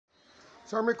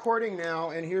So I'm recording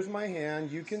now, and here's my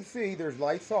hand. You can see there's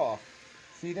lights off.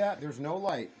 See that? There's no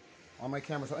light on my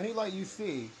camera. So any light you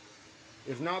see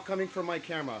is not coming from my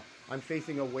camera. I'm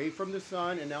facing away from the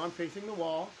sun, and now I'm facing the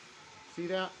wall. See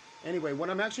that? Anyway, what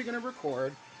I'm actually going to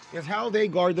record is how they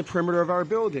guard the perimeter of our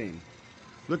building.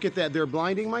 Look at that. They're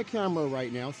blinding my camera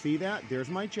right now. See that? There's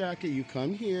my jacket. You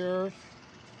come here.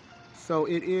 So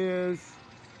it is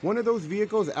one of those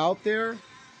vehicles out there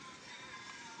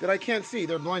that I can't see.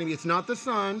 They're blinding me. It's not the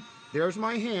sun. There's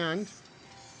my hand.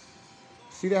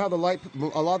 See that how the light,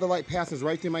 a lot of the light passes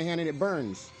right through my hand and it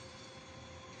burns.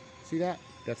 See that?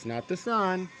 That's not the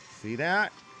sun. See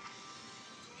that?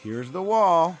 Here's the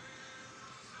wall.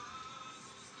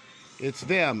 It's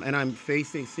them, and I'm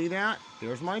facing, see that?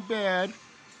 There's my bed.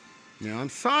 Now I'm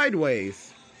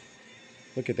sideways.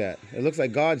 Look at that. It looks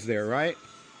like God's there, right?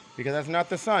 Because that's not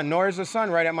the sun, nor is the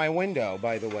sun right at my window,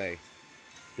 by the way.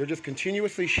 They're just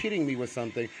continuously shitting me with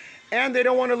something. And they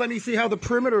don't want to let me see how the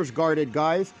perimeter's guarded,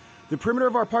 guys. The perimeter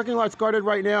of our parking lot's guarded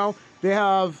right now. They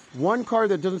have one car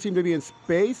that doesn't seem to be in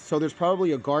space, so there's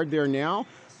probably a guard there now.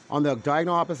 On the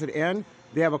diagonal opposite end,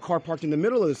 they have a car parked in the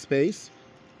middle of the space.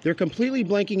 They're completely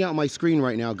blanking out my screen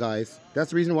right now, guys.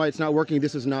 That's the reason why it's not working.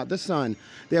 This is not the sun.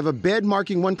 They have a bed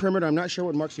marking one perimeter. I'm not sure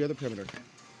what marks the other perimeter.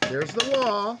 There's the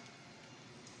wall.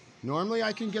 Normally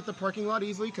I can get the parking lot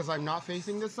easily because I'm not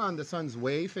facing the sun. The sun's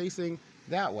way facing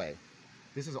that way.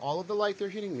 This is all of the light they're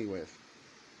hitting me with.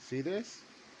 See this?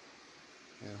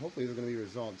 And hopefully they're going to be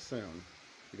resolved soon,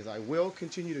 because I will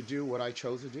continue to do what I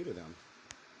chose to do to them.